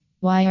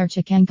Why are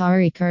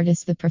Chikankari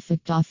Kurtis the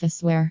perfect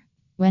office wear?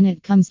 When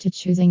it comes to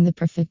choosing the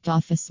perfect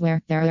office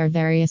wear, there are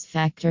various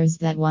factors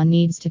that one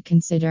needs to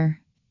consider.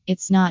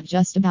 It's not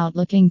just about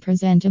looking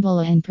presentable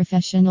and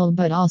professional,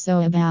 but also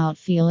about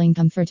feeling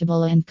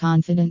comfortable and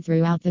confident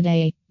throughout the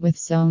day. With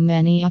so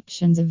many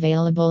options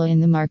available in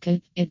the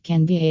market, it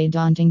can be a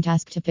daunting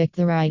task to pick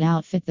the right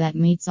outfit that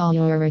meets all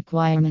your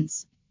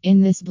requirements. In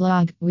this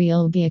blog,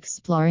 we'll be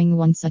exploring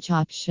one such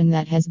option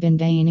that has been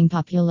gaining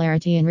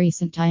popularity in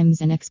recent times: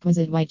 an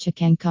exquisite white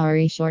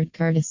Chikankari short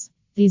Kurtis.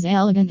 These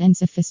elegant and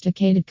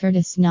sophisticated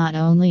Kurtis not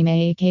only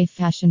make a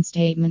fashion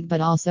statement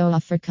but also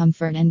offer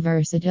comfort and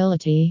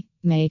versatility,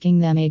 making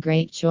them a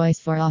great choice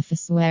for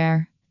office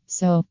wear.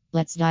 So,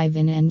 let's dive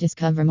in and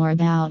discover more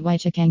about why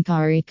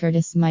Chikankari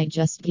Kurtis might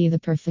just be the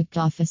perfect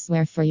office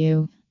wear for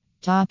you.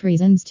 Top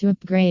reasons to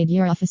upgrade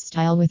your office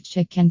style with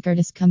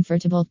Chikankari.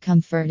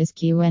 Comfort is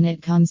key when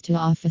it comes to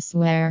office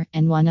wear,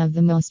 and one of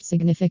the most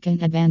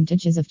significant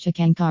advantages of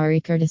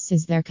Chikankari Kurtis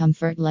is their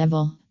comfort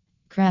level.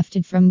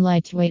 Crafted from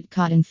lightweight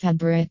cotton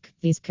fabric,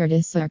 these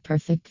Kurtis are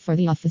perfect for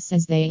the office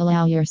as they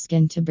allow your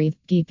skin to breathe,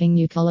 keeping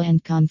you cool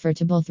and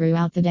comfortable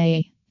throughout the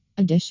day.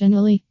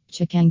 Additionally,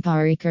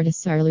 Chikankari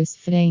Kurtis are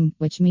loose-fitting,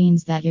 which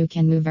means that you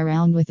can move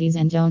around with ease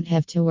and don't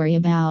have to worry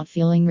about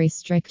feeling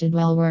restricted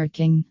while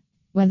working.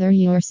 Whether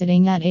you're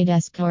sitting at a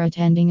desk or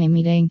attending a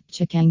meeting,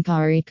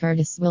 Chikankari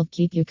Kurtis will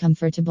keep you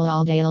comfortable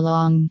all day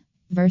long.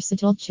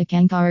 Versatile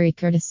Chikankari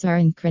Kurtis are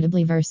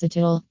incredibly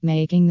versatile,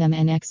 making them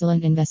an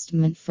excellent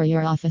investment for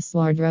your office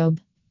wardrobe.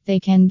 They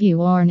can be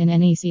worn in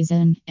any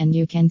season, and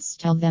you can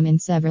style them in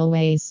several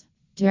ways.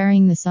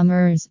 During the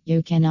summers,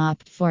 you can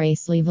opt for a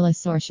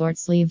sleeveless or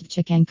short-sleeved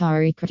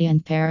Chikankari kurti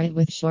and pair it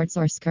with shorts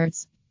or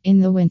skirts. In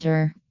the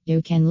winter,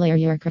 you can layer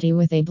your kurti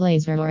with a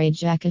blazer or a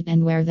jacket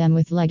and wear them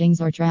with leggings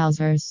or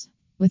trousers.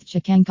 With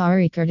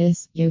Chikankari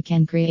Kurtis, you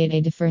can create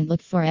a different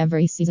look for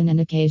every season and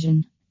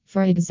occasion.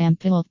 For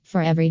example,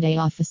 for everyday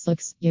office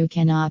looks, you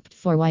can opt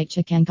for white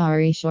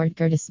Chikankari short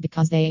Kurtis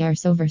because they are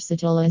so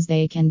versatile, as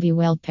they can be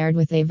well paired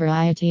with a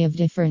variety of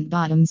different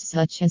bottoms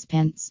such as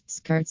pants,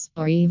 skirts,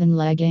 or even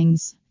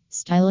leggings.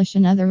 Stylish.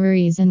 Another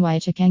reason why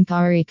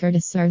Chikankari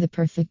Kurtis are the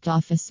perfect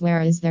office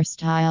wear is their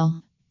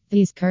style.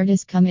 These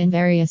Kurtis come in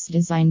various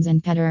designs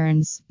and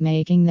patterns,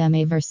 making them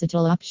a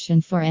versatile option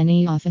for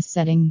any office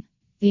setting.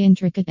 The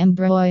intricate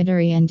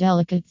embroidery and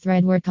delicate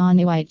threadwork on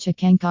a white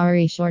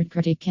Chikankari short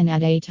kurti can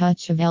add a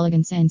touch of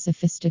elegance and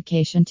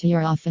sophistication to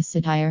your office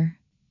attire.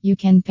 You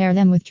can pair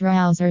them with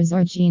trousers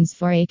or jeans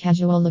for a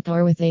casual look,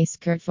 or with a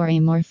skirt for a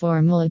more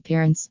formal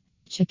appearance.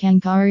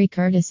 Chikankari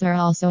Kurtis are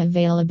also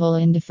available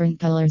in different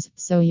colors,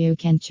 so you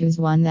can choose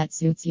one that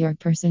suits your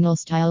personal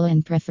style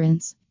and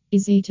preference.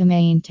 Easy to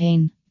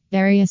maintain.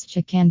 Various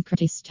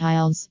Chikankari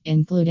styles,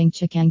 including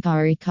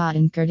Chikankari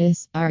cotton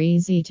Kurtis, are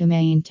easy to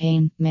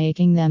maintain,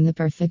 making them the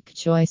perfect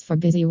choice for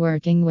busy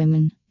working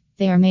women.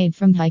 They are made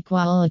from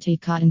high-quality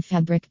cotton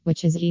fabric,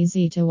 which is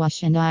easy to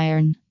wash and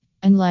iron.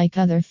 Unlike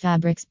other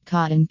fabrics,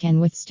 cotton can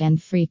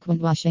withstand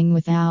frequent washing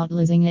without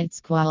losing its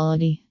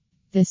quality.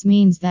 This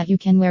means that you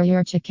can wear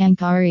your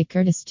Chikankari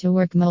Kurtis to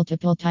work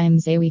multiple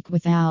times a week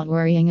without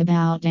worrying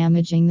about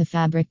damaging the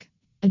fabric.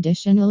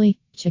 Additionally,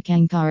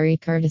 Chikankari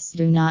Kurtis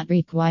do not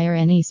require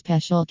any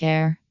special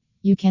care.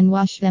 You can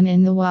wash them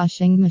in the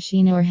washing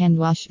machine or hand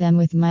wash them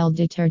with mild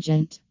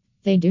detergent.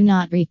 They do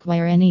not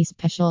require any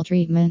special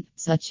treatment,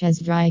 such as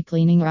dry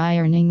cleaning or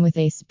ironing with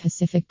a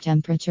specific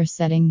temperature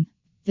setting.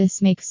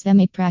 This makes them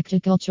a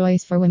practical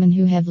choice for women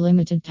who have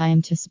limited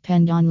time to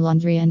spend on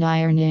laundry and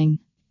ironing.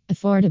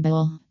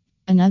 Affordable.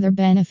 Another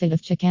benefit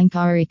of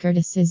Chikankari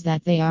Kurtis is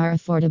that they are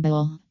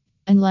affordable.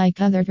 Unlike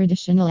other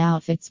traditional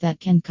outfits that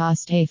can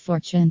cost a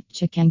fortune,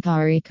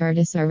 Chikankari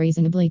Kurtis are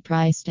reasonably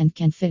priced and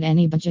can fit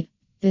any budget.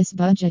 This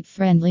budget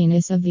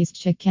friendliness of these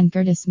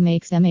Chikankari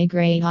makes them a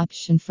great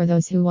option for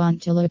those who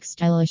want to look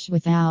stylish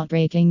without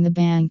breaking the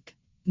bank.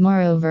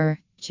 Moreover,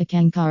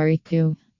 Chikankari